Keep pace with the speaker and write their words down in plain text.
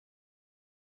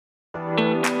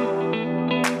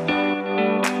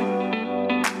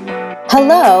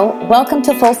Hello, welcome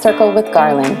to Full Circle with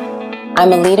Garland.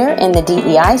 I'm a leader in the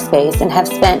DEI space and have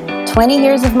spent 20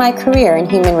 years of my career in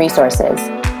human resources.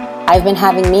 I've been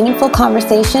having meaningful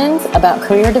conversations about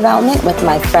career development with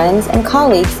my friends and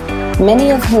colleagues,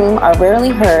 many of whom are rarely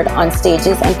heard on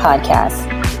stages and podcasts.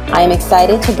 I am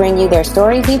excited to bring you their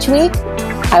stories each week.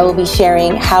 I will be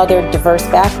sharing how their diverse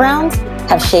backgrounds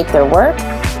have shaped their work,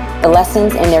 the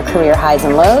lessons in their career highs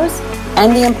and lows,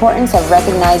 and the importance of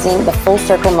recognizing the full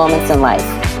circle moments in life.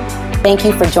 Thank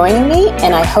you for joining me,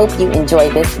 and I hope you enjoy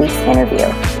this week's interview.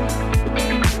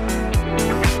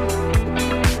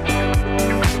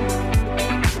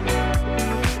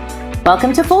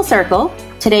 Welcome to Full Circle.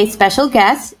 Today's special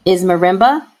guest is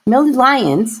Marimba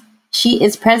Lyons. She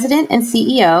is president and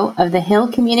CEO of the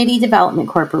Hill Community Development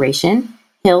Corporation,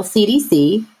 Hill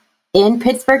CDC, in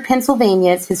Pittsburgh,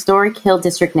 Pennsylvania's historic Hill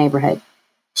District neighborhood.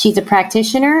 She's a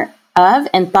practitioner of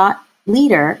and thought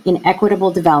leader in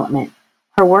equitable development.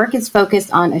 Her work is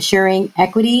focused on assuring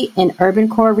equity in urban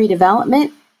core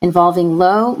redevelopment involving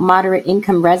low, moderate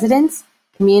income residents,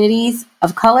 communities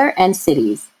of color, and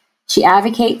cities. She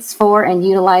advocates for and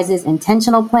utilizes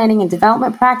intentional planning and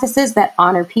development practices that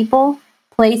honor people,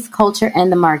 place, culture, and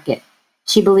the market.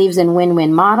 She believes in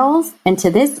win-win models, and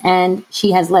to this end,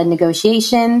 she has led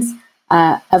negotiations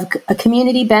of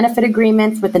community benefit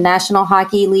agreements with the National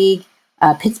Hockey League,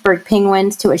 Pittsburgh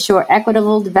Penguins, to assure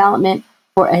equitable development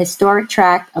for a historic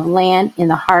tract of land in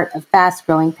the heart of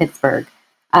fast-growing Pittsburgh.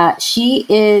 She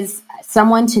is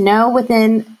someone to know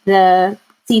within the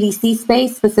CDC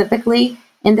space, specifically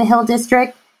in the Hill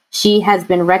District. She has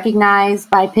been recognized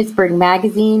by Pittsburgh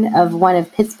Magazine of one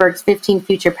of Pittsburgh's 15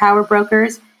 future power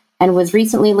brokers and was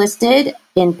recently listed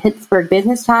in Pittsburgh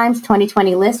Business Times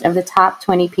 2020 list of the top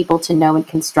 20 people to know in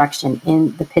construction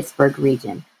in the Pittsburgh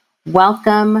region.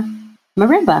 Welcome,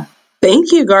 Marimba.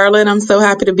 Thank you, Garland. I'm so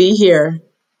happy to be here.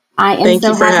 I am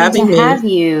so happy to have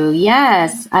you.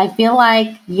 Yes, I feel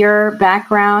like your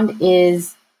background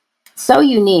is so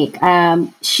unique.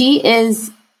 She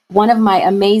is one of my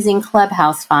amazing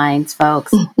Clubhouse finds,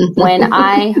 folks. When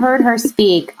I heard her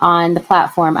speak on the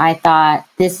platform, I thought,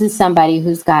 this is somebody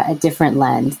who's got a different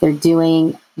lens. They're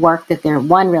doing work that they're,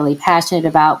 one, really passionate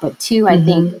about, but two, I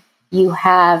think you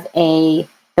have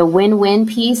the win-win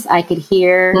piece I could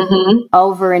hear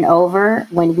over and over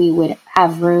when we would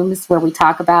have rooms where we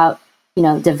talk about,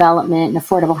 development and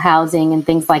affordable housing and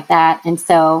things like that. And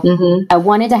so I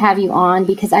wanted to have you on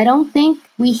because I don't think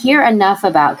we hear enough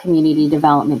about community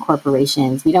development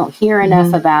corporations. We don't hear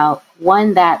enough about,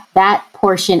 one, that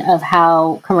portion of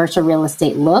how commercial real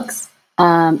estate looks.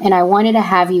 And I wanted to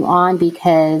have you on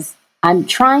because I'm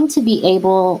trying to be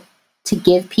able to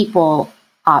give people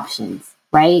options,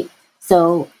 right?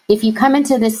 So if you come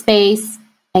into this space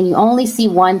and you only see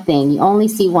one thing,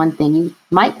 you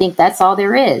might think that's all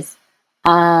there is.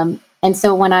 And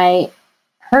so when I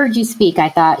heard you speak, I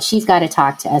thought she's got to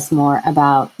talk to us more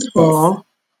about this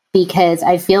because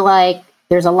I feel like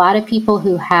there's a lot of people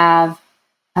who have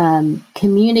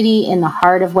community in the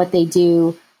heart of what they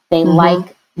do. They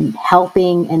like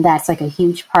helping, and that's like a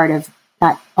huge part of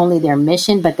not only their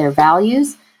mission, but their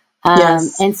values.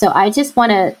 Yes. And so I just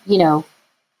want to,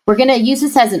 we're going to use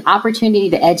this as an opportunity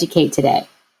to educate today.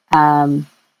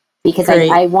 Because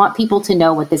I want people to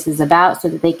know what this is about so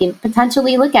that they can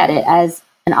potentially look at it as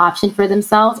an option for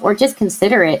themselves or just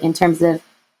consider it in terms of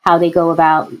how they go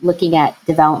about looking at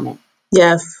development.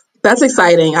 Yes, that's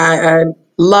exciting. I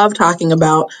love talking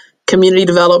about community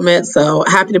development, so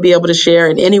happy to be able to share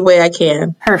in any way I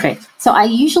can. Perfect. So I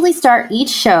usually start each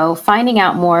show finding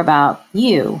out more about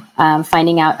you,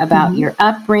 finding out about your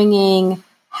upbringing,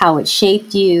 how it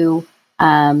shaped you.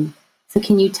 So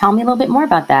can you tell me a little bit more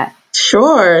about that?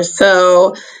 Sure.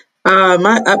 So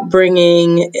my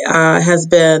upbringing has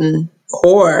been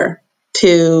core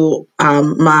to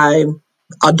my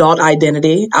adult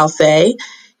identity, I'll say,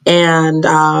 and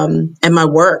my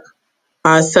work.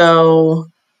 So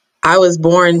I was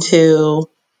born to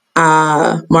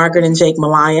Margaret and Jake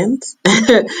Lyons,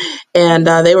 and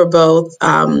they were both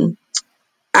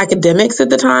academics at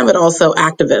the time, but also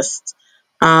activists.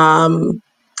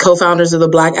 Co-founders of the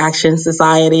Black Action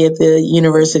Society at the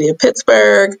University of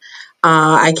Pittsburgh.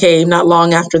 I came not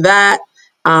long after that.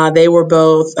 They were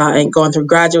both going through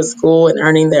graduate school and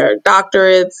earning their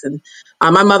doctorates. And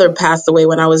my mother passed away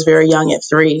when I was very young at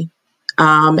 3.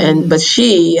 But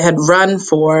she had run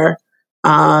for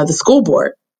the school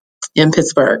board in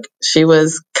Pittsburgh. She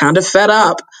was kind of fed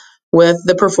up with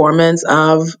the performance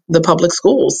of the public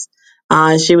schools.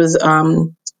 She was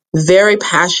very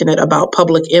passionate about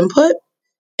public input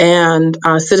and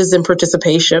citizen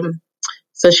participation.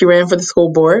 So she ran for the school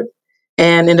board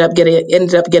and ended up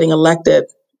getting elected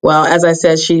Well, as I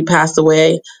said, she passed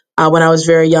away when I was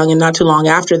very young and not too long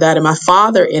after that. And my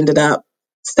father ended up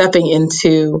stepping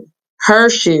into her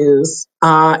shoes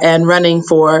and running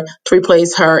to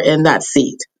replace her in that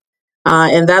seat.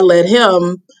 And that led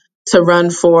him to run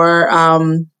for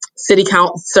city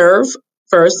council, serve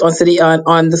first on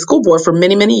the school board for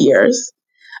many, many years,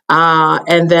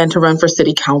 and then to run for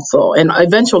city council. And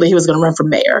eventually he was going to run for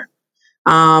mayor.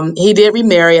 He did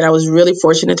remarry, and I was really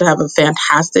fortunate to have a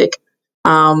fantastic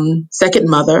second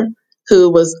mother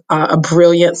who was a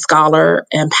brilliant scholar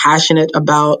and passionate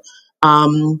about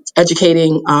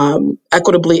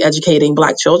equitably educating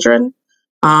Black children.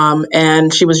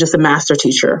 And she was just a master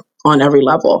teacher on every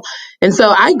level. And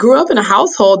so I grew up in a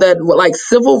household that like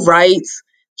civil rights,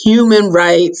 human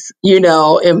rights,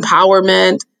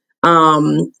 empowerment,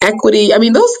 equity. I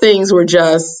mean, those things were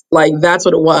just like, that's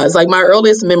what it was. Like my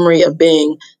earliest memory of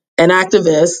being an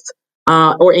activist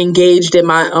or engaged in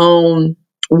my own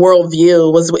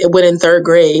worldview was when in third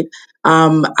grade,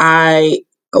 I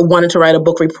wanted to write a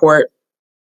book report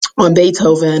on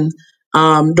Beethoven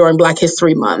during Black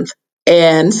History Month.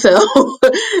 And so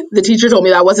the teacher told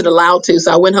me that I wasn't allowed to.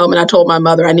 So I went home and I told my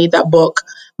mother I need that book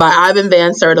by Ivan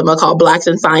Van Sertima called Blacks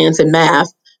in Science and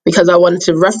Math, because I wanted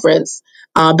to reference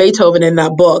Beethoven in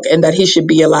that book and that he should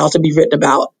be allowed to be written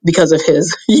about because of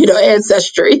his,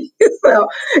 ancestry.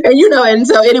 And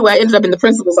so anyway, I ended up in the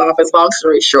principal's office, long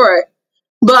story short.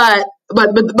 But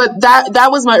that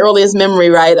was my earliest memory,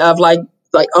 right, of like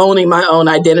owning my own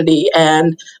identity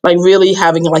and like really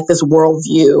having like this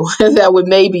worldview that would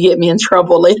maybe get me in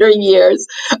trouble later in years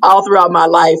all throughout my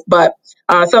life. But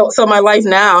so my life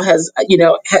now has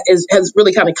has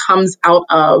really kind of comes out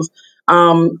of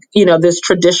this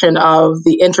tradition of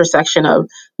the intersection of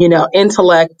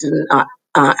intellect and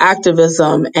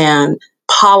activism and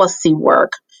policy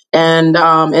work. And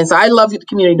so I love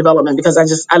community development because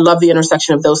I love the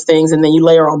intersection of those things. And then you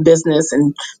layer on business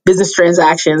and business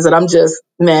transactions, and I'm just,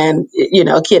 man,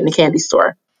 a kid in a candy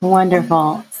store.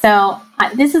 Wonderful. So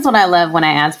this is what I love when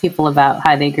I ask people about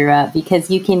how they grew up, because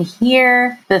you can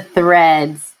hear the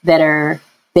threads that are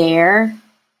there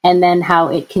and then how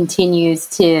it continues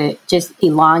to just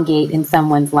elongate in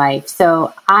someone's life.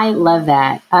 So I love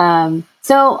that.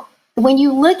 So when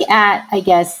you look at, I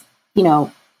guess,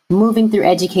 moving through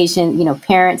education,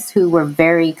 parents who were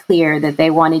very clear that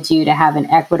they wanted you to have an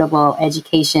equitable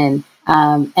education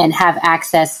and have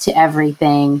access to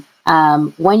everything.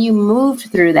 When you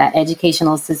moved through that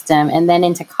educational system and then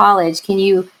into college, can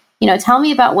you, tell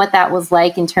me about what that was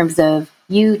like in terms of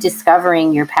you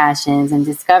discovering your passions and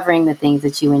discovering the things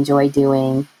that you enjoy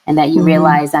doing and that you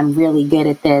realize I'm really good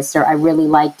at this or I really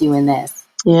like doing this?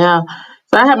 Yeah.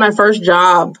 So I had my first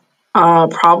job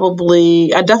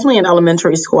definitely in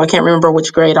elementary school. I can't remember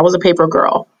which grade. I was a paper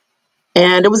girl.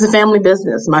 And it was a family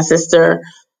business. My sister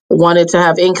wanted to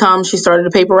have income. She started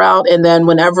a paper route. And then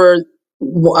whenever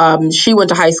she went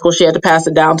to high school, she had to pass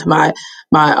it down to my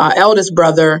eldest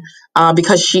brother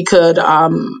because she could,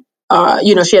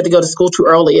 she had to go to school too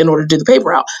early in order to do the paper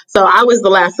route. So I was the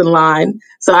last in line.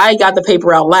 So I got the paper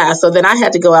route last. So then I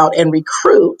had to go out and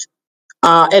recruit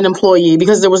an employee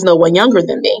because there was no one younger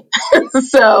than me.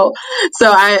 so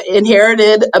I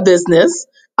inherited a business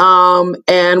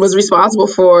and was responsible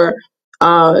for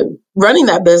running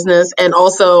that business and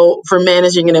also for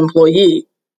managing an employee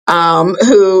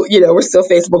who, we're still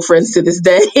Facebook friends to this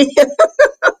day.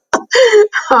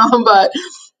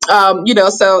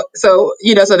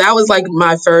 So that was like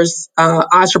my first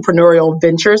entrepreneurial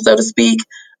venture, so to speak.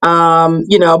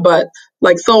 But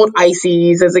like sold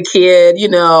ices as a kid,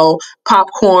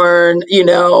 popcorn,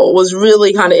 was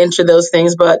really kind of into those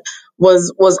things, but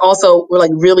was also like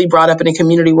really brought up in a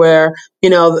community where,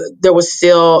 there was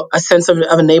still a sense of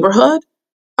a neighborhood.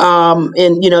 And,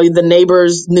 the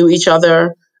neighbors knew each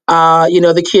other.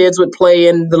 The kids would play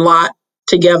in the lot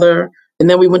together, and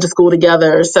then we went to school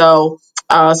together. So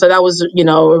that was, a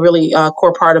really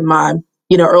core part of my,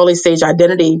 early stage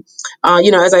identity.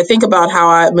 As I think about how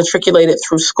I matriculated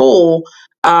through school,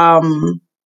 I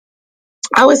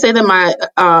would say that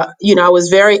I was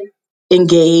very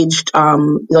engaged.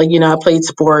 I played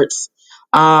sports,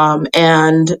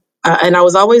 and I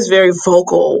was always very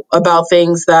vocal about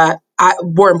things that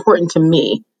were important to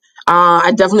me.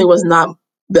 I definitely was not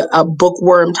a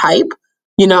bookworm type.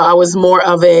 I was more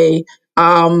of a,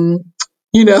 I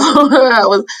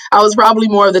was probably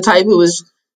more of the type who was,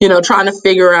 trying to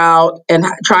figure out and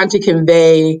trying to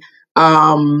convey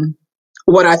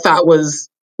what I thought was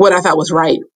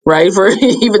right for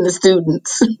even the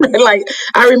students. Like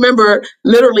I remember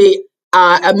literally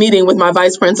a meeting with my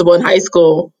vice principal in high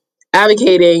school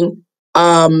advocating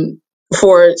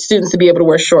for students to be able to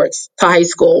wear shorts to high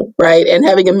school, right? And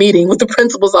having a meeting with the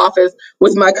principal's office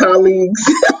with my colleagues,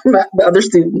 the other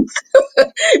students.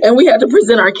 And we had to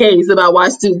present our case about why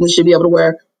students should be able to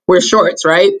wear shorts,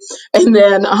 right? And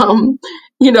then, so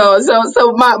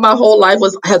my whole life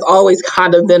has always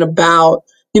kind of been about,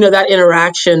 that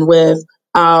interaction with,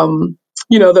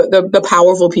 the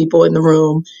powerful people in the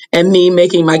room and me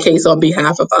making my case on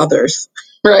behalf of others.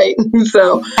 Right.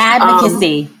 So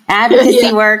advocacy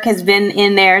yeah. Work has been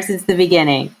in there since the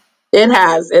beginning. It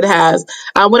has.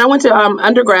 When I went to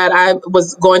undergrad, I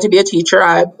was going to be a teacher.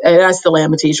 And I still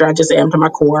am a teacher. I just am to my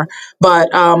core. But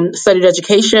studied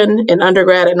education in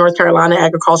undergrad at North Carolina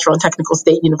Agricultural and Technical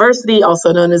State University,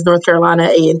 also known as North Carolina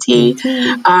A&T.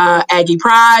 Aggie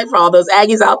Pride for all those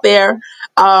Aggies out there.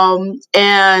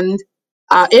 And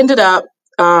ended up,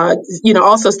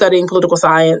 also studying political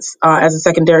science as a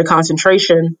secondary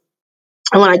concentration.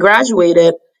 And when I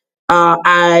graduated,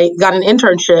 I got an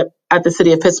internship at the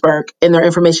city of Pittsburgh in their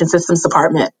information systems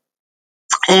department.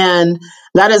 And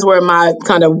that is where my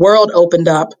kind of world opened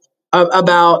up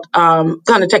about kind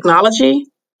of technology.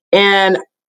 And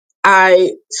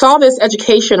I saw this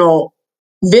educational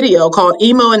video called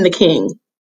Emo and the King.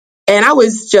 And I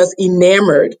was just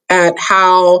enamored at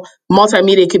how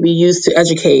multimedia could be used to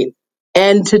educate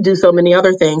and to do so many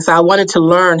other things. So I wanted to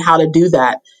learn how to do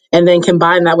that and then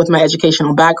combine that with my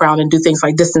educational background and do things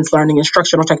like distance learning,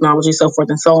 instructional technology, so forth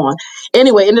and so on.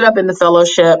 Anyway, ended up in the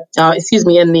fellowship,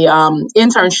 in the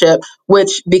internship,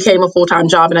 which became a full-time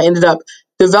job. And I ended up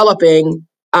developing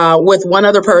with one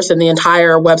other person, the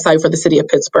entire website for the city of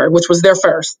Pittsburgh, which was their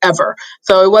first ever.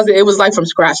 So it was like from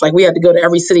scratch. Like we had to go to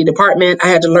every city department. I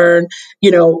had to learn,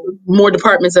 more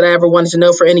departments than I ever wanted to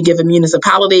know for any given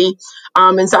municipality.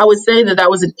 And so I would say that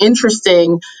was an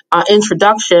interesting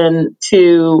introduction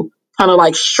to kind of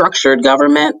like structured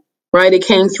government, right? It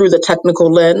came through the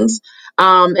technical lens.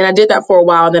 And I did that for a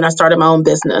while. And then I started my own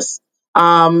business,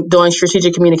 doing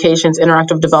strategic communications,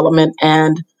 interactive development,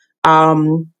 and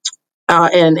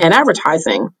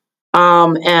advertising.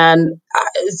 And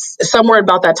somewhere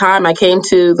about that time, I came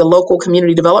to the local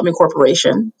community development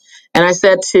corporation, and I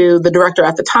said to the director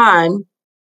at the time,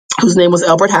 whose name was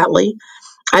Albert Hatley,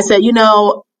 I said,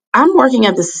 I'm working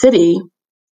at the city,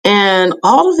 and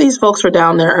all of these folks were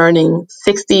down there earning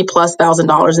 $60,000+.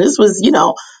 And this was,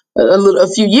 a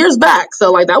few years back.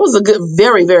 So like that was a good,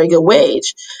 very, very good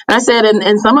wage. And I said,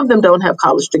 and some of them don't have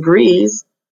college degrees.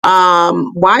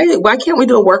 Why can't we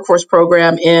do a workforce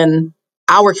program in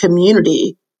our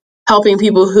community, helping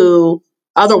people who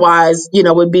otherwise,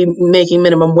 would be making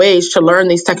minimum wage to learn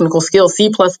these technical skills,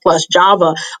 C++,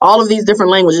 Java, all of these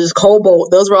different languages, COBOL,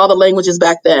 those were all the languages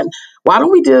back then. Why don't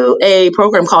we do a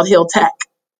program called Hill Tech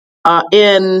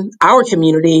in our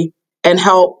community and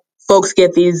help folks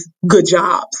get these good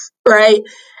jobs, right?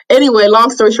 Anyway, long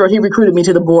story short, he recruited me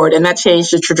to the board, and that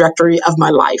changed the trajectory of my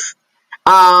life.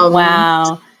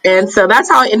 Wow. And so that's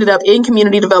how I ended up in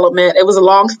community development. It was a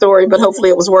long story, but hopefully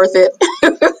it was worth it.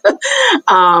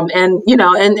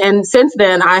 And since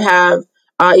then I have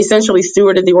essentially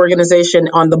stewarded the organization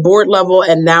on the board level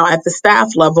and now at the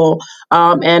staff level.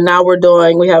 And now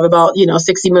we have about,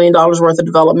 $60 million worth of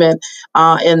development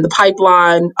in the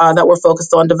pipeline that we're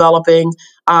focused on developing.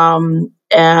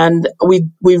 And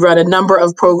we run a number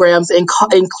of programs,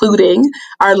 including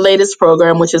our latest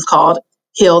program, which is called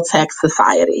Hill Tech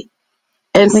Society.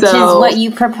 And which is what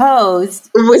you proposed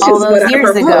all those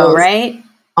years ago, right?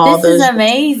 This is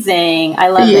amazing. I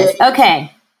love this.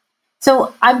 Okay.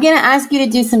 So I'm going to ask you to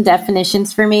do some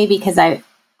definitions for me because I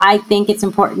think it's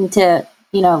important to,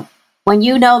 when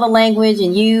you know the language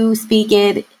and you speak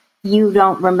it, you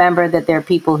don't remember that there are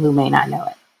people who may not know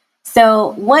it.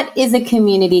 So what is a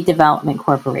community development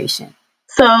corporation?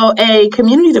 So a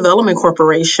community development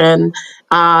corporation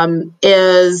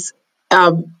is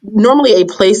normally a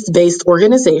place-based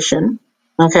organization,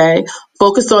 okay,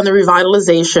 focused on the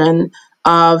revitalization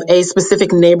of a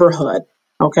specific neighborhood,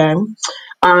 okay.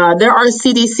 There are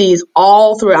CDCs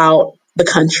all throughout the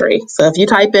country. So if you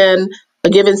type in a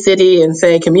given city and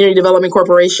say Community Development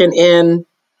Corporation in,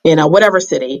 whatever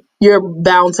city, you're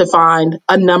bound to find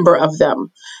a number of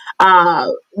them.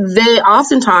 They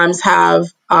oftentimes have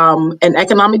an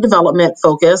economic development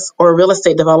focus or real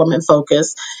estate development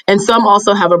focus, and some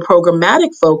also have a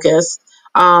programmatic focus.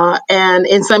 And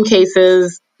in some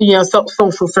cases,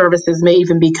 social services may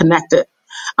even be connected.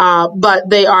 But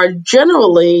they are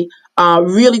generally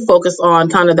really focused on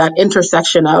kind of that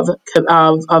intersection of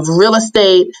real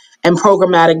estate and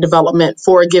programmatic development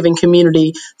for a given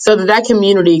community so that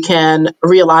community can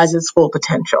realize its full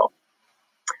potential.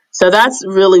 So that's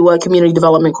really what community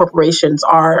development corporations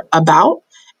are about.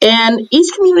 And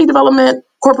each community development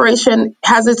Corporation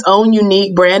has its own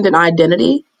unique brand and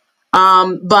identity,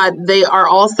 but they are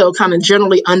also kind of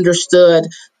generally understood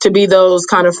to be those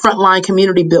kind of frontline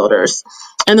community builders.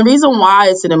 And the reason why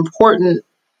it's an important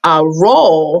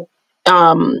role,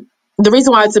 the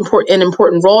reason why it's an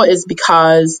important role is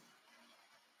because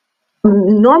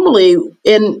normally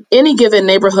in any given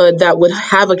neighborhood that would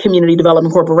have a community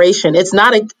development corporation, it's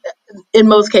not in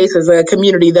most cases a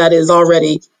community that is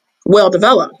already well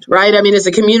developed, right? I mean, it's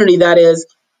a community that is,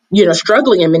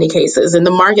 struggling in many cases, and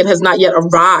the market has not yet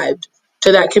arrived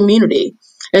to that community.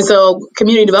 And so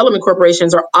community development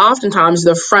corporations are oftentimes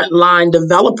the frontline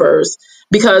developers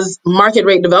because market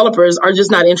rate developers are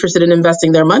just not interested in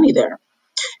investing their money there.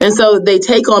 And so they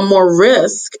take on more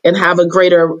risk and have a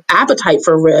greater appetite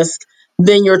for risk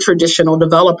than your traditional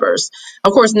developers.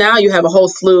 Of course, now you have a whole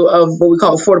slew of what we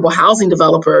call affordable housing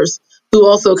developers who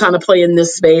also kind of play in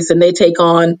this space, and they take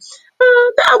on,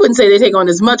 I wouldn't say they take on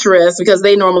as much risk because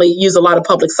they normally use a lot of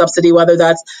public subsidy, whether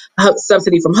that's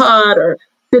subsidy from HUD or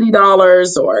city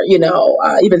dollars or,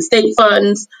 even state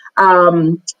funds,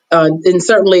 and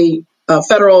certainly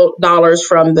federal dollars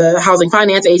from the housing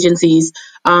finance agencies.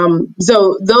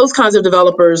 So those kinds of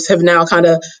developers have now kind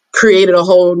of created a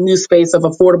whole new space of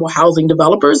affordable housing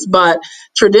developers. But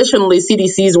traditionally,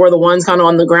 CDCs were the ones kind of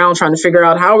on the ground trying to figure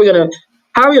out how are we going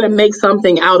to make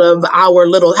something out of our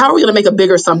little, how are we going to make a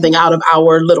bigger something out of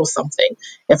our little something,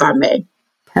 if I may.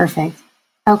 Perfect.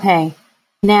 Okay.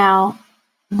 Now,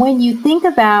 when you think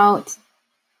about,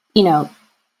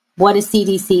 what a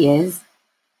CDC is,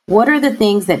 what are the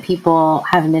things that people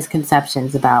have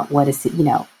misconceptions about what is,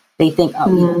 they think,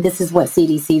 this is what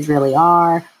CDCs really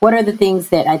are. What are the things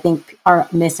that I think are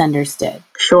misunderstood?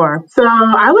 Sure. So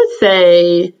I would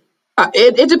say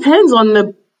it depends on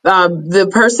the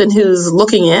person who's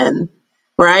looking in,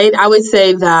 right? I would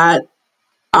say that,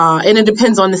 and it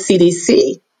depends on the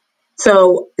CDC.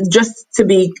 So just to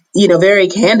be, very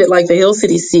candid, like the Hill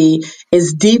CDC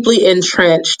is deeply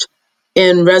entrenched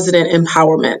in resident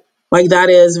empowerment. Like that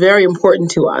is very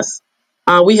important to us.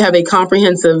 We have a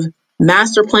comprehensive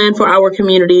master plan for our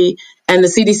community, and the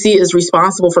CDC is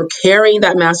responsible for carrying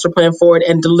that master plan forward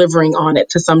and delivering on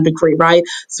it to some degree, right?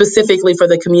 Specifically for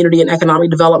the community and economic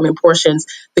development portions,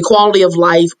 the quality of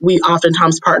life, we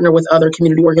oftentimes partner with other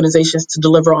community organizations to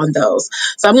deliver on those.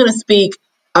 So I'm going to speak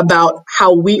about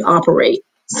how we operate.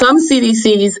 Some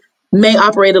CDCs may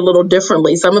operate a little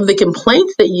differently. Some of the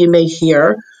complaints that you may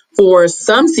hear for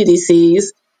some CDCs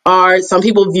are some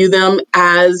people view them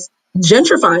as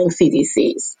gentrifying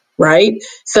CDCs, right?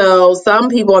 So some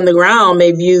people on the ground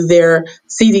may view their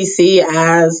CDC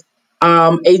as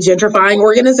a gentrifying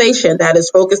organization that is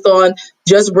focused on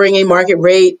just bringing market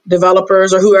rate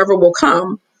developers or whoever will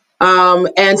come.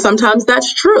 And sometimes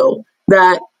that's true,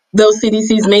 that those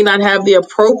CDCs may not have the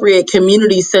appropriate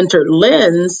community-centered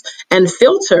lens and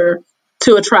filter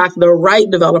to attract the right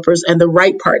developers and the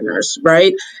right partners,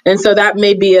 right? And so that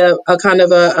may be a kind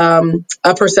of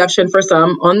a perception for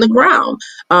some on the ground,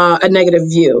 a negative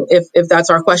view, if that's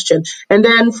our question. And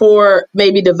then for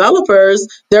maybe developers,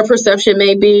 their perception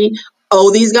may be,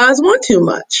 oh, these guys want too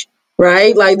much,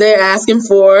 right? Like they're asking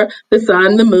for the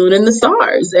sun, the moon, and the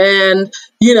stars. And,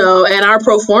 and our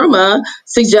pro forma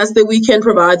suggests that we can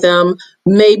provide them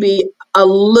maybe a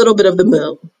little bit of the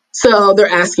moon. So they're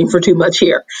asking for too much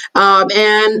here.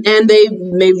 And they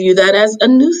may view that as a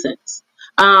nuisance.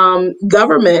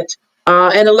 Government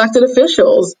and elected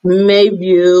officials may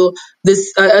view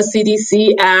this a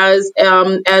CDC as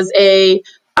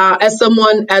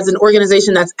an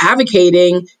organization that's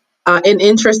advocating an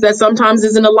interest that sometimes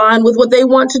isn't aligned with what they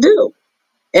want to do.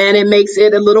 And it makes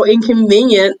it a little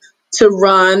inconvenient to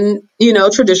run,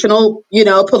 traditional,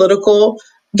 political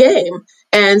game.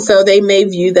 And so they may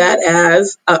view that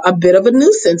as a bit of a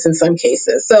nuisance in some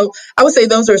cases. So I would say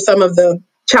those are some of the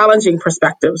challenging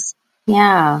perspectives.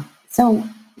 Yeah. So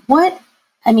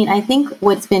I think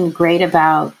what's been great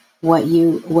about what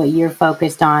you're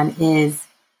focused on is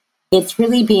it's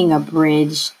really being a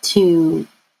bridge to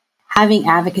having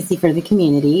advocacy for the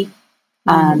community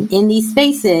in these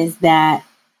spaces that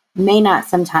may not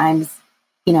sometimes,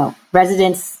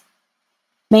 residents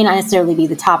may not necessarily be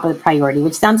the top of the priority,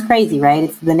 which sounds crazy, right?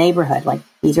 It's the neighborhood. Like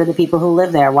these are the people who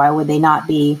live there. Why would they not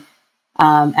be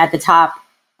at the top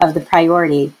of the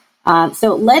priority?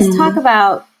 So let's talk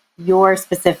about your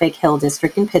specific Hill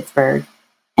District in Pittsburgh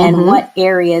and what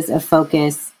areas of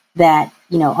focus that,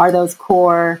 are those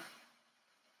core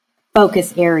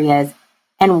focus areas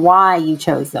and why you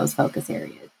chose those focus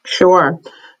areas. Sure.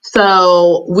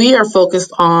 So we are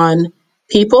focused on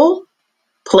people,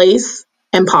 place,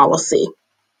 and policy.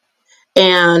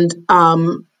 And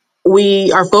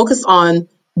we are focused on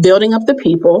building up the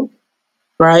people,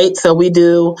 right? So we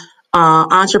do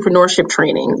entrepreneurship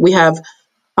training. We have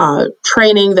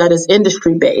training that is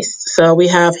industry based. So we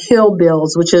have Hill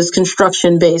Builds, which is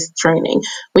construction based training.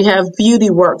 We have Beauty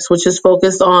Works, which is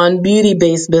focused on beauty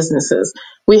based businesses.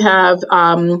 We have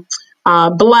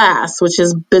BLAST, which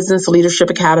is Business Leadership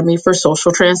Academy for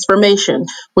Social Transformation,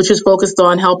 which is focused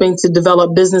on helping to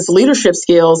develop business leadership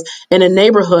skills in a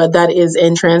neighborhood that is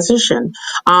in transition.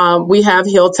 We have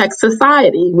Hill Tech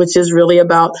Society, which is really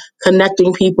about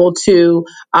connecting people to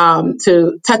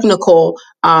technical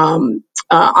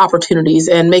opportunities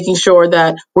and making sure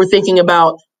that we're thinking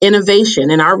about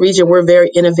innovation. In our region, we're a very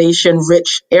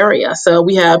innovation-rich area. So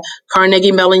we have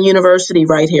Carnegie Mellon University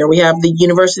right here. We have the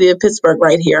University of Pittsburgh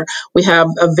right here. We have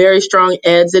a very strong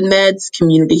eds and meds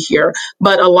community here.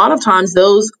 But a lot of times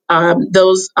those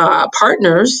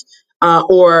partners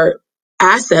or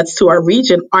assets to our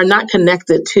region are not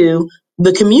connected to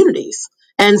the communities.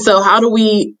 And so how do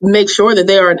we make sure that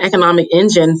they are an economic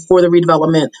engine for the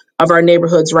redevelopment of our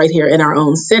neighborhoods right here in our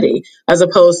own city, as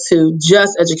opposed to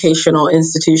just educational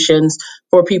institutions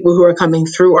for people who are coming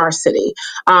through our city?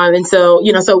 And so,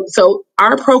 so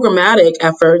our programmatic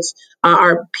efforts,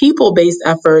 our people-based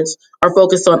efforts are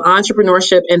focused on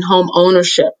entrepreneurship and home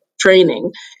ownership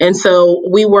training. And so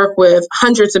we work with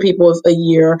hundreds of people a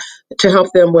year to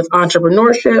help them with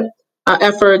entrepreneurship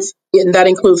efforts, and that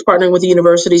includes partnering with the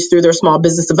universities through their small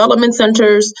business development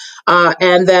centers.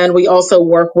 And then we also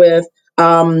work with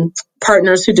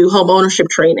partners who do home ownership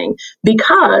training,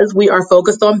 because we are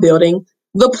focused on building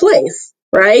the place,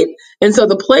 right? And so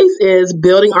the place is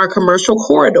building our commercial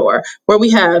corridor, where we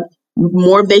have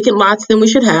more vacant lots than we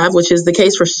should have, which is the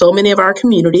case for so many of our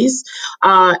communities.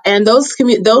 And those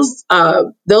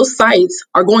sites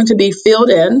are going to be filled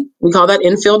in. We call that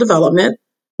infill development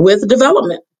with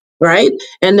development, right?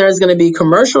 And there's going to be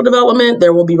commercial development.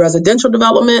 There will be residential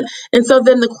development. And so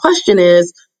then the question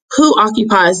is, who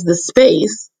occupies the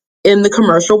space in the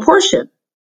commercial portion?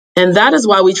 And that is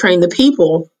why we train the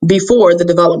people before the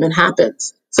development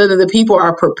happens, so that the people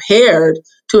are prepared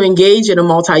to engage in a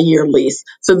multi-year lease,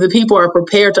 so the people are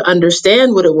prepared to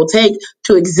understand what it will take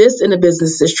to exist in a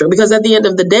business district. Because at the end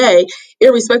of the day,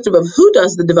 irrespective of who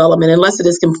does the development, unless it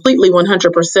is completely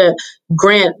 100%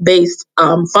 grant-based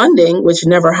funding, which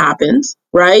never happens,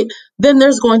 right, then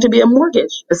there's going to be a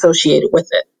mortgage associated with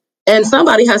it. And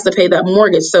somebody has to pay that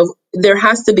mortgage. So there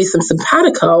has to be some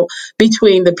simpatico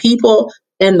between the people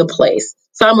and the place.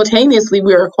 Simultaneously,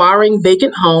 we are acquiring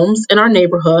vacant homes in our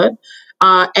neighborhood,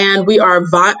 and we are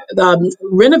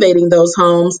renovating those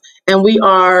homes, and we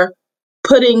are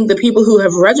putting the people who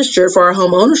have registered for our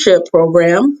home ownership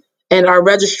program and our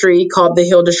registry called the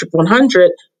Hill District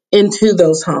 100 into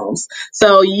those homes.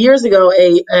 So years ago,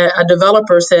 a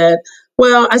developer said,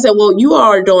 well, you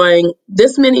are doing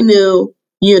this many new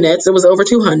units. It was over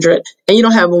 200, and you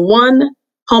don't have one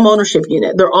home ownership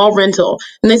unit. They're all rental.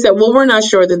 And they said, well, we're not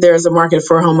sure that there's a market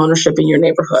for home ownership in your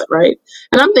neighborhood, right?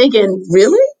 And I'm thinking,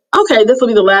 really? Okay, this will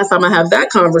be the last time I have that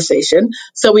conversation.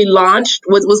 So we launched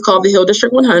what was called the Hill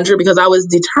District 100, because I was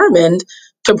determined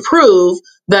to prove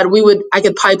that I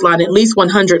could pipeline at least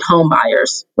 100 home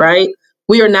buyers, right?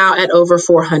 We are now at over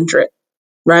 400,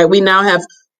 right? We now have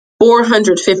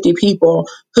 450 people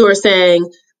who are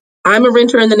saying, I'm a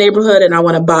renter in the neighborhood and I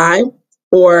want to buy,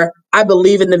 or I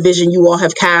believe in the vision you all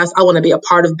have cast. I want to be a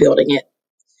part of building it.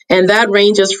 And that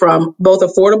ranges from both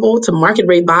affordable to market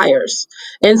rate buyers.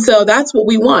 And so that's what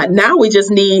we want. Now we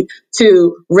just need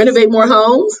to renovate more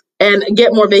homes and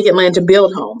get more vacant land to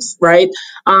build homes, right?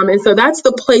 And so that's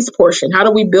the place portion. How do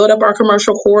we build up our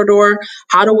commercial corridor?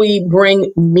 How do we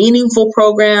bring meaningful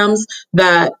programs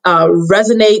that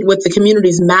resonate with the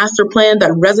community's master plan, that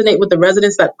resonate with the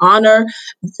residents, that honor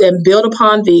and build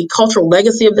upon the cultural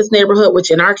legacy of this neighborhood,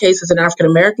 which in our case is an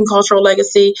African-American cultural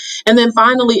legacy? And then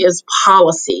finally is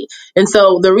policy. And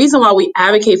so the reason why we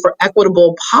advocate for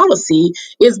equitable policy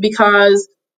is because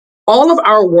all of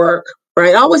our work,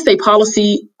 right? I always say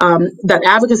policy, that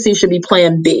advocacy should be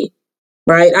plan B,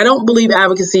 right? I don't believe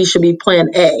advocacy should be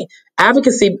plan A.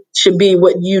 Advocacy should be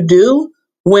what you do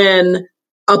when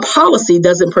a policy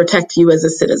doesn't protect you as a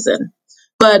citizen.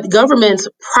 But government's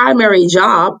primary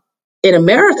job in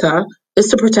America is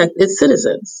to protect its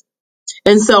citizens.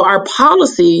 And so our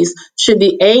policies should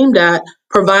be aimed at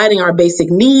providing our basic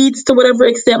needs to whatever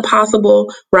extent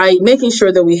possible, right? Making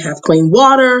sure that we have clean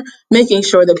water, making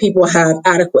sure that people have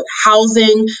adequate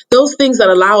housing, those things that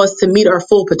allow us to meet our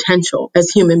full potential as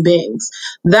human beings.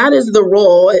 That is the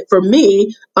role, for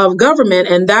me, of government,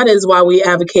 and that is why we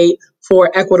advocate for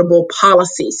equitable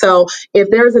policy. So if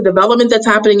there's a development that's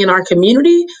happening in our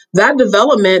community, that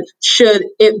development should,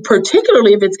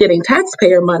 particularly if it's getting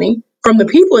taxpayer money, from the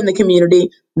people in the community,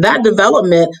 that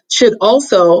development should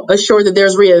also assure that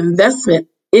there's reinvestment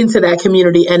into that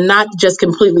community and not just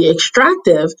completely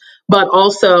extractive, but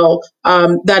also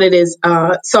that it is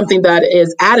something that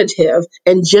is additive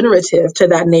and generative to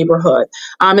that neighborhood.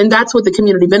 And that's what the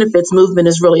community benefits movement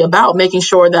is really about, making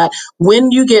sure that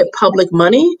when you get public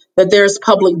money, that there's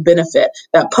public benefit,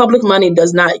 that public money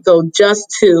does not go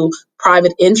just to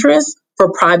private interests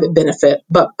for private benefit,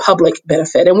 but public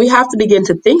benefit. And we have to begin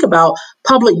to think about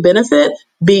public benefit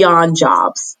beyond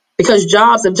jobs, because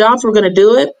if jobs were going to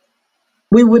do it,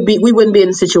 we wouldn't be in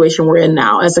the situation we're in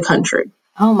now as a country.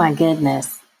 Oh my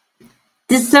goodness.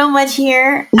 There's so much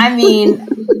here. I mean,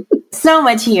 so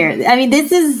much here. I mean,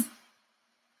 this is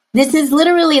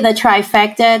literally the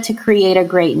trifecta to create a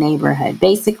great neighborhood.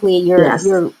 Basically,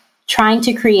 you're trying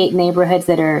to create neighborhoods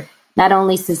that are not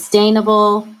only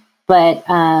sustainable, but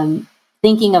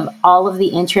thinking of all of the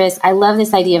interests. I love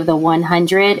this idea of the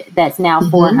 100 that's now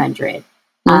 400.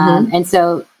 And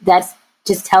so that's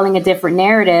just telling a different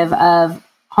narrative of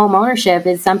home ownership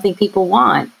is something people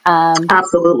want.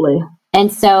 Absolutely. And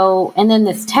then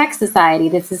this tech society,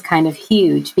 this is kind of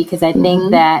huge, because I think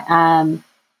that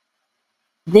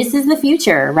this is the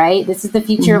future, right? This is the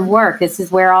future of work. This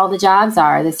is where all the jobs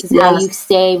are. This is how you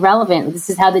stay relevant. This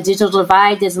is how the digital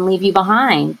divide doesn't leave you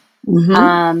behind.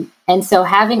 And so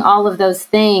having all of those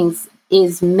things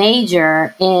is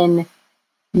major in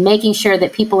making sure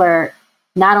that people are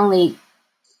not only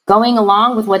going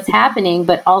along with what's happening,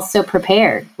 but also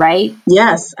prepared, right?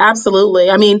 Yes, absolutely.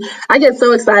 I mean, I get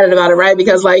so excited about it, right?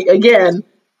 Because, like, again,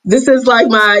 this is like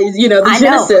my, the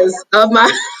genesis of my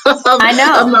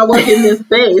of my work in this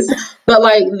space. But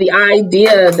like the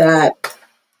idea that,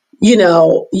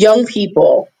 young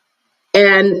people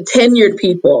and tenured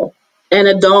people and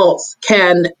adults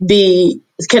can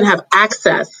have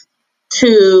access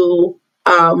to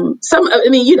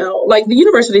like the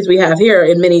universities we have here,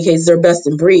 in many cases, are best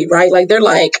in breed, right? Like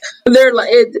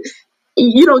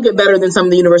you don't get better than some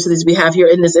of the universities we have here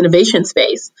in this innovation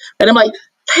space. And I'm like,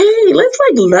 hey, let's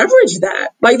leverage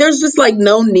that. Like, there's just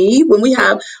no need when we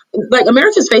have,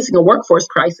 America's facing a workforce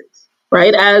crisis,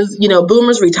 right? As,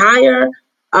 boomers retire,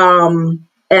 and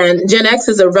Gen X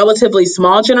is a relatively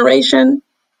small generation,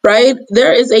 right?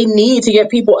 There is a need to get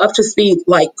people up to speed,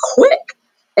 quick,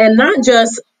 and not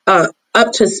just,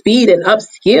 up to speed and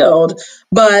upskilled,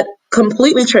 but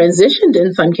completely transitioned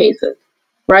in some cases,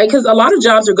 right? Because a lot of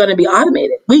jobs are going to be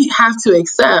automated. We have to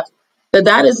accept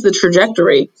that is the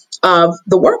trajectory of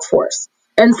the workforce.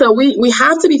 And so we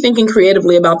have to be thinking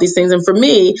creatively about these things. And for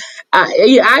me,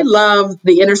 I love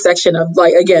the intersection of,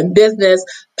 again, business,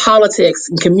 politics,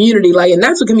 and community. And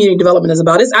that's what community development is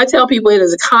about. I tell people it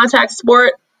is a contact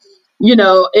sport.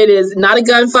 It is not a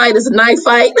gunfight, it's a knife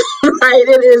fight, right?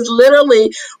 It is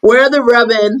literally where the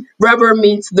rubber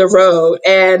meets the road.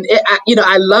 And,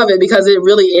 I love it because it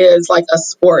really is like a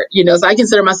sport, so I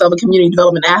consider myself a community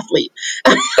development athlete.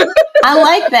 I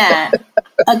like that.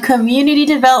 A community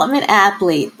development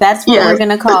athlete. That's what we're going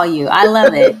to call you. I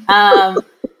love it.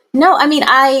 No, I mean,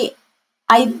 I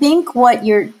think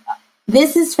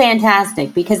this is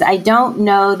fantastic, because I don't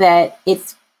know that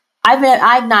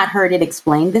I've not heard it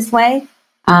explained this way,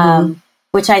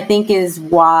 which I think is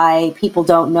why people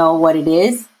don't know what it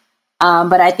is.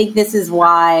 But I think this is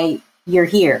why you're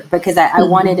here, because I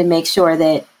wanted to make sure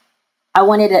that I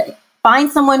wanted to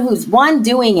find someone who's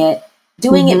doing it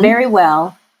very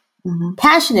well,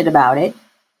 passionate about it,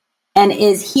 and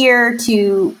is here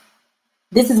to,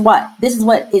 this is what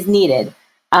is needed.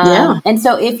 And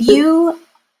so if you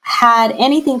had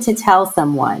anything to tell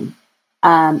someone,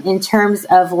 in terms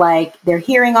of they're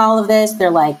hearing all of this,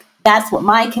 they're like, that's what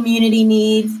my community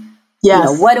needs.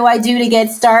 Yes. What do I do to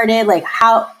get started?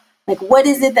 What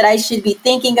is it that I should be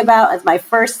thinking about as my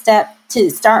first step to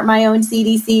start my own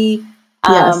CDC?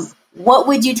 What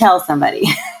would you tell somebody?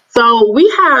 So we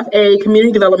have a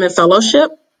community development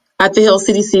fellowship at the Hill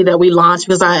CDC that we launched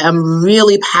because I am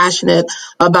really passionate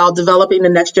about developing the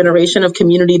next generation of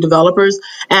community developers.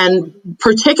 And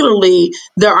particularly,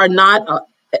 there are not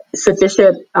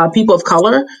sufficient people of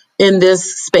color in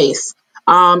this space.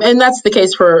 And that's the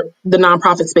case for the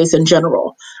nonprofit space in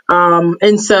general.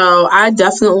 And so I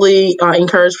definitely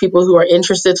encourage people who are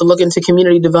interested to look into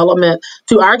community development,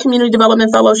 to our community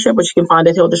development fellowship, which you can find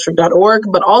at hilldistrict.org,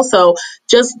 but also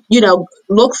just,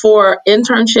 look for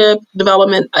internship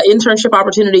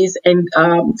opportunities and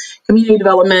community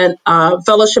development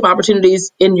fellowship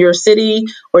opportunities in your city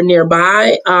or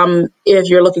nearby, if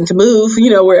you're looking to move,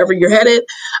 wherever you're headed.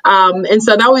 And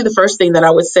so that would be the first thing that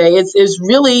I would say. It's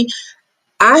really,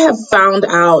 I have found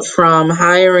out from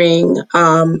hiring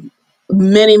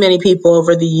many, many people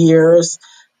over the years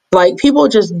Like, people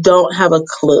just don't have a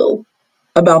clue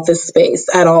about this space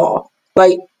at all.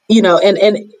 Like, and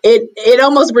it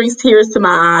almost brings tears to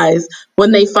my eyes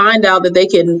when they find out that they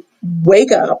can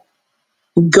wake up,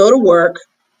 go to work,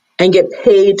 and get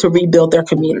paid to rebuild their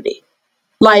community.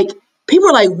 Like, people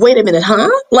are like, wait a minute, huh?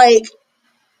 Like,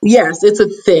 yes, it's a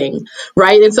thing,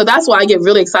 right? And so that's why I get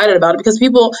really excited about it, because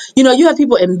people, you have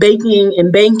people in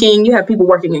banking, you have people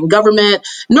working in government.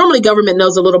 Normally, government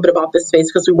knows a little bit about this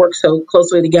space because we work so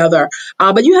closely together.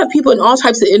 But you have people in all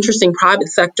types of interesting private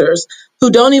sectors who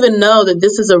don't even know that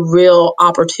this is a real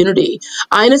opportunity.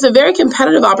 And it's a very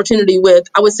competitive opportunity with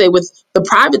the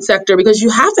private sector, because you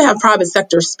have to have private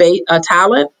sector space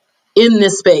talent in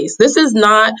this space. This is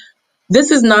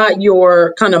not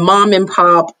your kind of mom and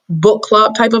pop book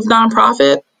club type of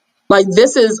nonprofit. Like,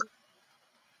 this is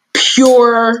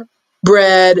pure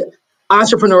bred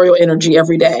entrepreneurial energy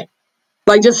every day.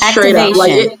 Like, just straight up.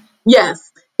 Like,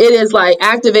 yes, it is like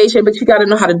activation, but you got to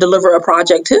know how to deliver a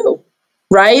project too.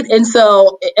 Right. And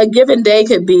so a given day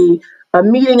could be a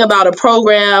meeting about a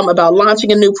program, about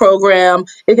launching a new program.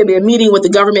 It could be a meeting with the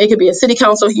government. It could be a city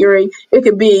council hearing. It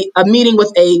could be a meeting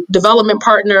with a development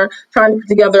partner trying to put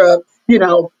together a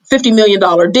 $50 million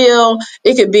deal.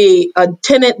 It could be a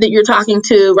tenant that you're talking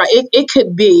to, right? It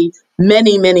could be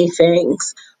many, many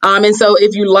things. And so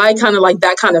if you like kind of like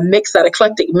that kind of mix, that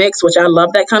eclectic mix, which I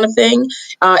love that kind of thing,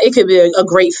 it could be a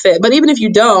great fit. But even if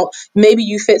you don't, maybe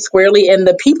you fit squarely in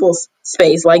the people's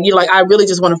space. Like, I really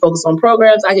just want to focus on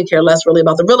programs. I could care less really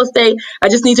about the real estate. I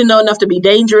just need to know enough to be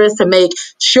dangerous to make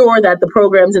sure that the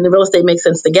programs and the real estate make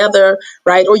sense together,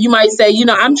 right? Or you might say,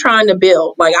 I'm trying to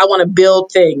build, like, I want to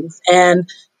build things. And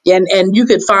you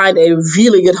could find a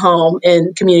really good home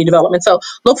in community development. So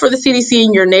look for the CDC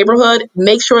in your neighborhood.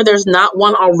 Make sure there's not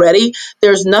one already.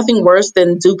 There's nothing worse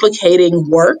than duplicating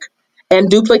work and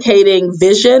duplicating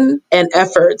vision and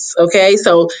efforts. Okay.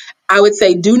 So I would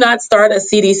say, do not start a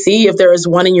CDC if there is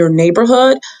one in your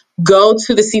neighborhood. Go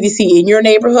to the CDC in your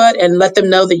neighborhood and let them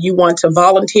know that you want to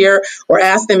volunteer, or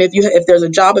ask them if there's a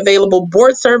job available.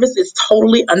 Board service is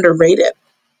totally underrated,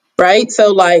 right?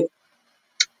 So, like,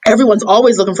 everyone's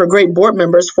always looking for great board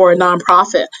members for a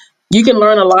nonprofit. You can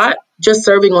learn a lot just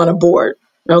serving on a board.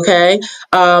 Okay.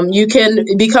 You can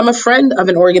become a friend of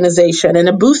an organization and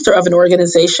a booster of an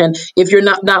organization if you're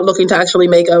not looking to actually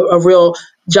make a real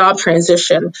job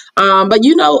transition. But,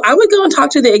 I would go and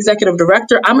talk to the executive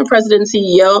director. I'm a president and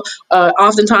CEO.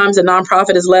 Oftentimes a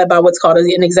nonprofit is led by what's called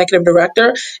an executive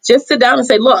director. Just sit down and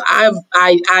say, look,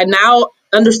 I now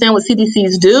understand what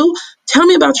CDCs do. Tell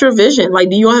me about your vision. Like,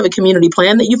 do you have a community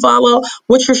plan that you follow?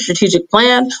 What's your strategic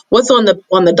plan? What's on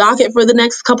the docket for the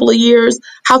next couple of years?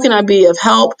 How can I be of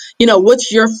help?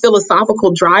 What's your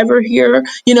philosophical driver here?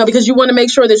 Because you want to make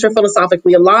sure that you're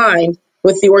philosophically aligned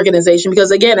with the organization,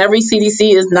 because again, every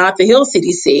CDC is not the Hill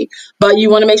CDC, but you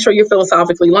want to make sure you're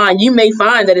philosophically aligned. You may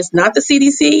find that it's not the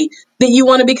CDC that you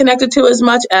want to be connected to as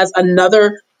much as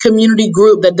another community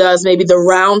group that does maybe the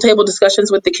roundtable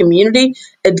discussions with the community.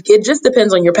 It just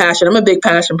depends on your passion. I'm a big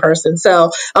passion person.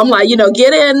 So I'm like,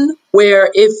 get in where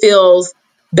it feels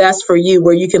best for you,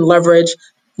 where you can leverage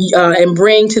and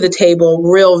bring to the table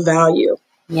real value.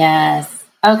 Yes.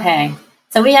 Okay.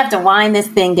 So we have to wind this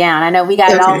thing down. I know we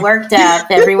got it all worked up.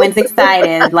 Everyone's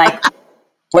excited. Like,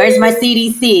 where's my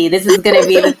CDC? This is going to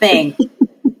be the thing.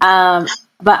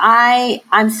 But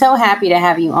I'm so happy to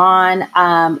have you on.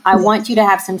 I want you to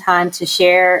have some time to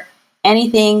share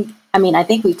anything. I mean, I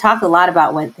think we've talked a lot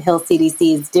about what the Hill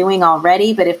CDC is doing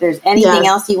already, but if there's anything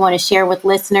else you want to share with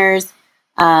listeners,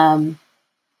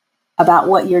 about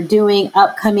what you're doing,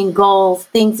 upcoming goals,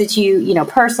 things that you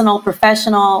personal,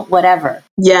 professional, whatever.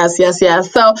 Yes.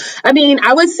 So, I mean,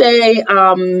 I would say,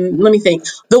 let me think.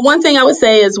 The one thing I would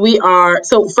say is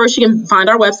so first you can find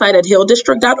our website at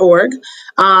hilldistrict.org.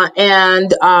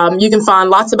 And you can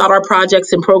find lots about our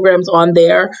projects and programs on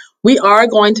there. We are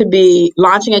going to be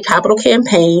launching a capital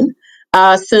campaign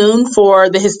soon for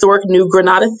the historic New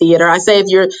Granada Theater. I say, if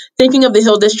you're thinking of the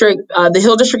Hill District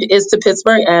is to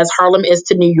Pittsburgh as Harlem is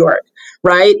to New York,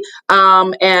 right?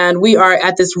 And we are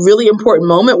at this really important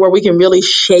moment where we can really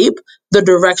shape the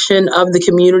direction of the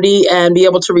community and be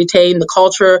able to retain the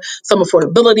culture, some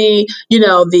affordability,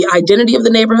 the identity of the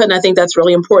neighborhood. And I think that's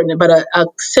really important. But a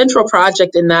central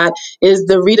project in that is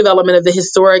the redevelopment of the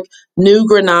historic New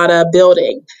Granada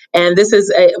building. And this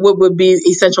is what would be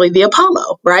essentially the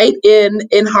Apollo, right,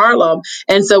 in Harlem.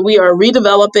 And so we are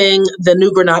redeveloping the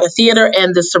New Granada Theater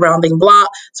and the surrounding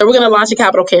block. So we're going to launch a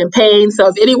capital campaign. So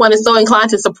if anyone is so inclined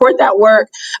to support that work,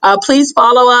 please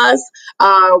follow us.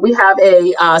 We have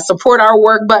a support our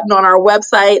work button on our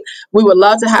website. We would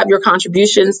love to have your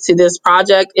contributions to this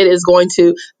project. It is going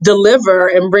to deliver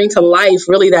and bring to life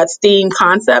really that STEAM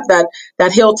concept,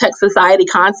 that Hill Tech Society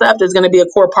concept is going to be a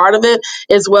core part of it,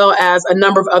 as well as a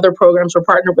number of other programs. We're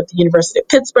partnered with the University of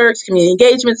Pittsburgh's Community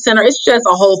Engagement Center. It's just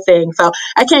a whole thing. So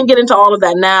I can't get into all of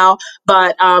that now,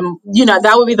 but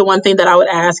that would be the one thing that I would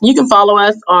ask. You can follow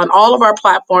us on all of our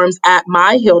platforms at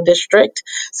My Hill District.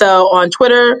 So on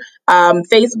Twitter,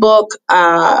 Facebook,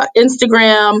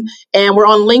 Instagram, and we're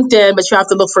on LinkedIn, but you have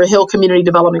to look for Hill Community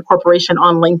Development Corporation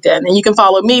on LinkedIn. And you can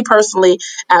follow me personally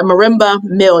at Marimba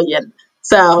Million.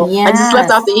 So I just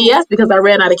left off the ES because I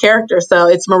ran out of character. So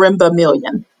it's Marimba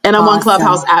Million. And I'm on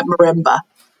Clubhouse at Marimba.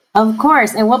 Of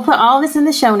course. And we'll put all this in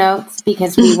the show notes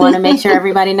because we want to make sure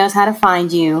everybody knows how to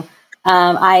find you.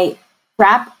 I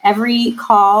wrap every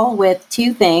call with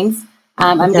two things.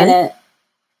 I'm going to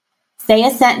say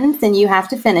a sentence and you have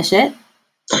to finish it.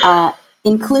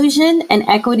 Inclusion and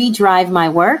equity drive my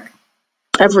work.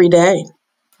 Every day.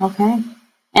 Okay.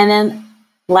 And then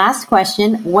last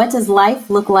question, what does life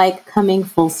look like coming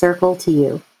full circle to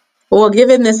you? Well,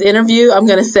 given this interview, I'm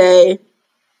going to say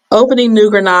opening New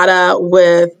Granada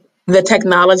with the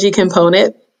technology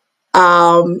component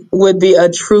would be a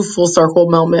true full circle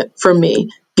moment for me,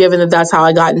 given that that's how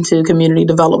I got into community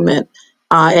development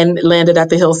and landed at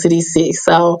the Hill CDC.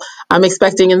 So I'm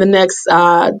expecting in the next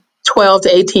 12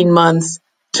 to 18 months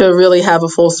to really have a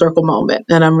full circle moment.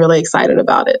 And I'm really excited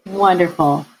about it.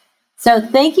 Wonderful. So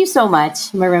thank you so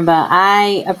much, Marimba.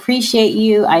 I appreciate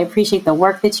you. I appreciate the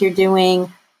work that you're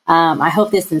doing. I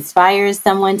hope this inspires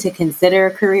someone to consider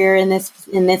a career in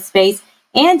this space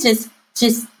and just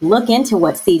look into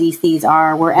what CDCs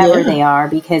are wherever they are,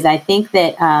 because I think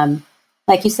that,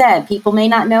 like you said, people may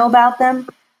not know about them,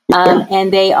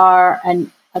 and they are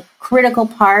a critical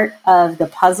part of the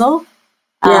puzzle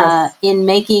in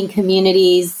making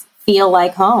communities feel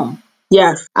like home.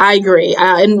 Yes, I agree.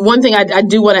 And one thing I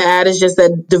do want to add is just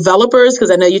that developers, because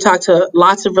I know you talk to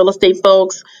lots of real estate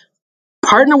folks,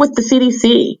 partner with the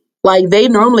CDC. Like they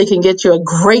normally can get you a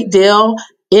great deal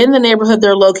in the neighborhood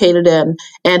they're located in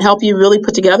and help you really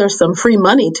put together some free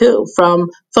money too from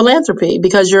philanthropy,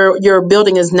 because your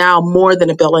building is now more than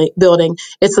a building.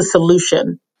 It's a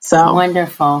solution. So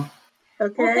wonderful.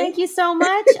 Okay. Well, thank you so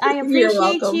much. I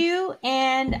appreciate you.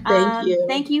 And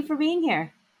thank you for being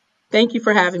here. Thank you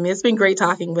for having me. It's been great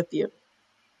talking with you.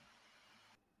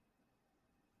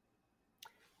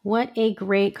 What a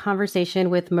great conversation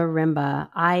with Marimba.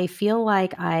 I feel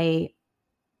like I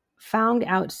found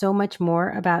out so much more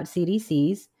about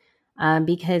CDCs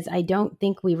because I don't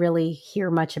think we really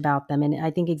hear much about them. And I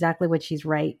think exactly what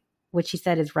she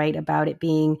said is right about it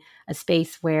being a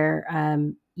space where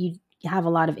you have a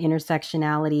lot of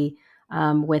intersectionality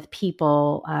with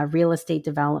people, real estate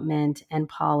development, and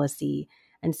policy.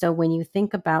 And so when you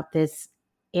think about this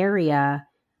area,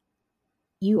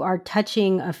 you are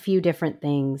touching a few different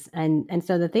things. And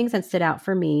so the things that stood out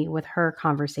for me with her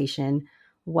conversation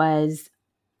was,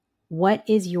 what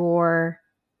is your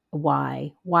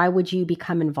why? Why would you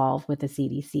become involved with the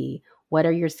CDC? What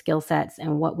are your skill sets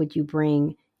and what would you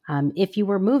bring if you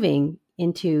were moving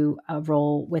into a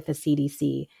role with the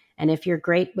CDC? And if you're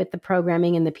great with the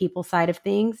programming and the people side of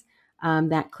things,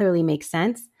 that clearly makes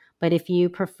sense. But if you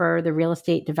prefer the real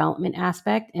estate development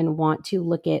aspect and want to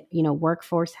look at,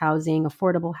 workforce housing,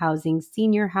 affordable housing,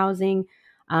 senior housing,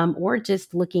 or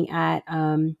just looking at,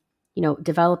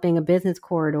 developing a business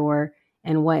corridor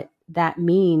and what that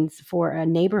means for a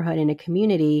neighborhood and a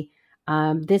community,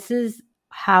 this is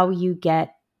how you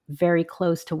get very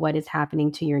close to what is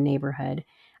happening to your neighborhood.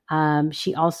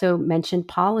 She also mentioned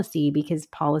policy, because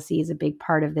policy is a big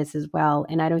part of this as well.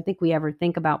 And I don't think we ever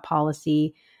think about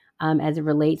policy as it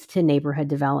relates to neighborhood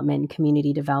development and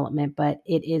community development, but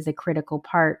it is a critical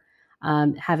part,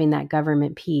 having that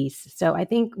government piece. So I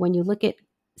think when you look at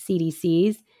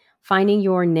CDCs, finding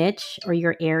your niche or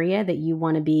your area that you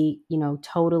want to be,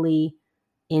 totally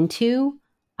into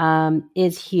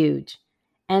is huge.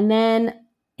 And then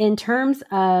in terms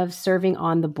of serving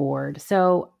on the board,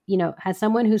 so, as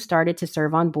someone who started to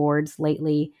serve on boards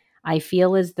lately, I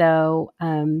feel as though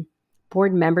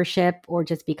board membership or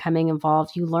just becoming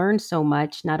involved, you learn so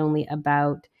much, not only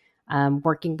about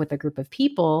working with a group of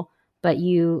people, but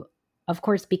you, of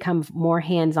course, become more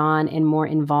hands-on and more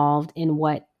involved in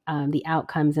what the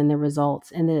outcomes and the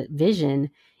results and the vision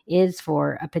is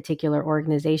for a particular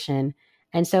organization.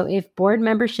 And so if board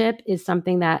membership is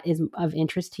something that is of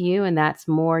interest to you and that's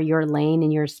more your lane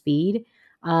and your speed,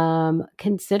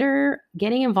 consider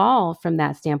getting involved from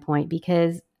that standpoint,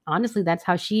 because honestly, that's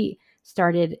how she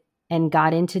started and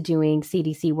got into doing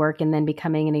CDC work and then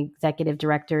becoming an executive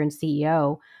director and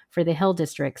CEO for the Hill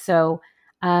District. So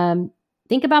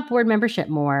think about board membership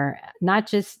more, not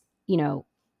just,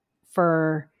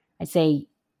 for, I'd say,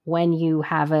 when you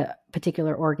have a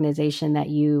particular organization that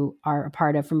you are a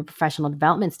part of from a professional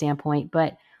development standpoint,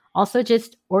 but also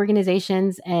just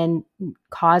organizations and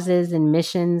causes and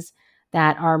missions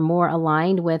that are more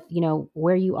aligned with,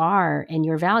 where you are and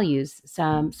your values.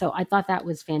 So I thought that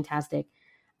was fantastic.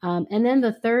 And then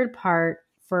the third part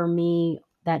for me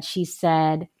that she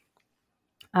said,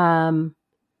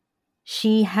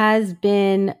 she has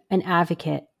been an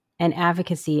advocate and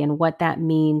advocacy, and what that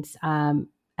means,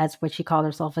 as what she called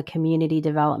herself, a community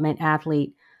development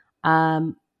athlete.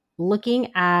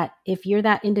 Looking at if you're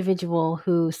that individual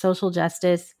who social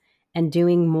justice and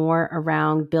doing more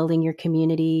around building your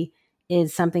community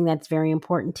is something that's very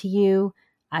important to you,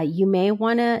 you may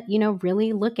want to,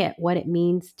 really look at what it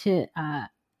means to,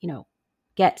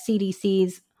 get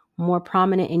CDCs more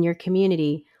prominent in your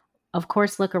community. Of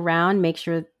course, look around, make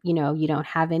sure, you don't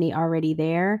have any already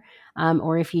there.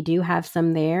 Or if you do have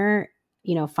some there,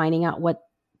 finding out what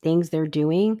things they're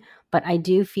doing. But I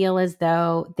do feel as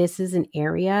though this is an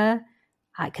area,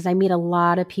 because I meet a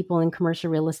lot of people in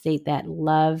commercial real estate that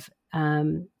love,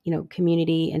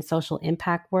 community and social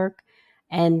impact work,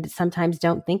 and sometimes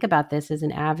don't think about this as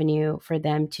an avenue for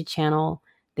them to channel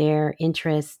their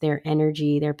interests, their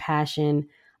energy, their passion.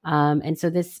 And so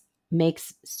this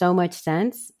makes so much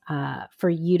sense for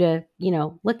you to,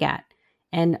 look at.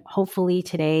 And hopefully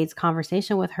today's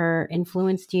conversation with her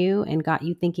influenced you and got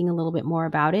you thinking a little bit more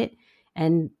about it,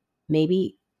 and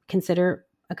maybe consider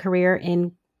a career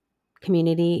in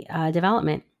community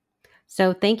development.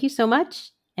 So thank you so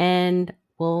much, and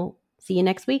we'll see you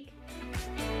next week.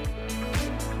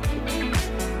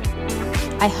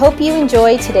 I hope you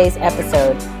enjoyed today's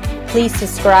episode. Please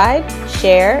subscribe,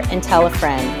 share, and tell a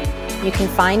friend. You can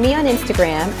find me on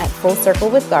Instagram at Full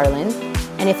Circle with Garland.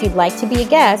 And if you'd like to be a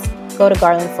guest, go to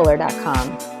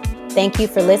garlandfuller.com. Thank you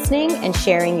for listening and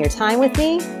sharing your time with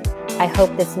me. I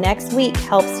hope this next week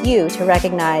helps you to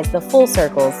recognize the full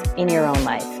circles in your own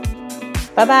life.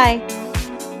 Bye-bye.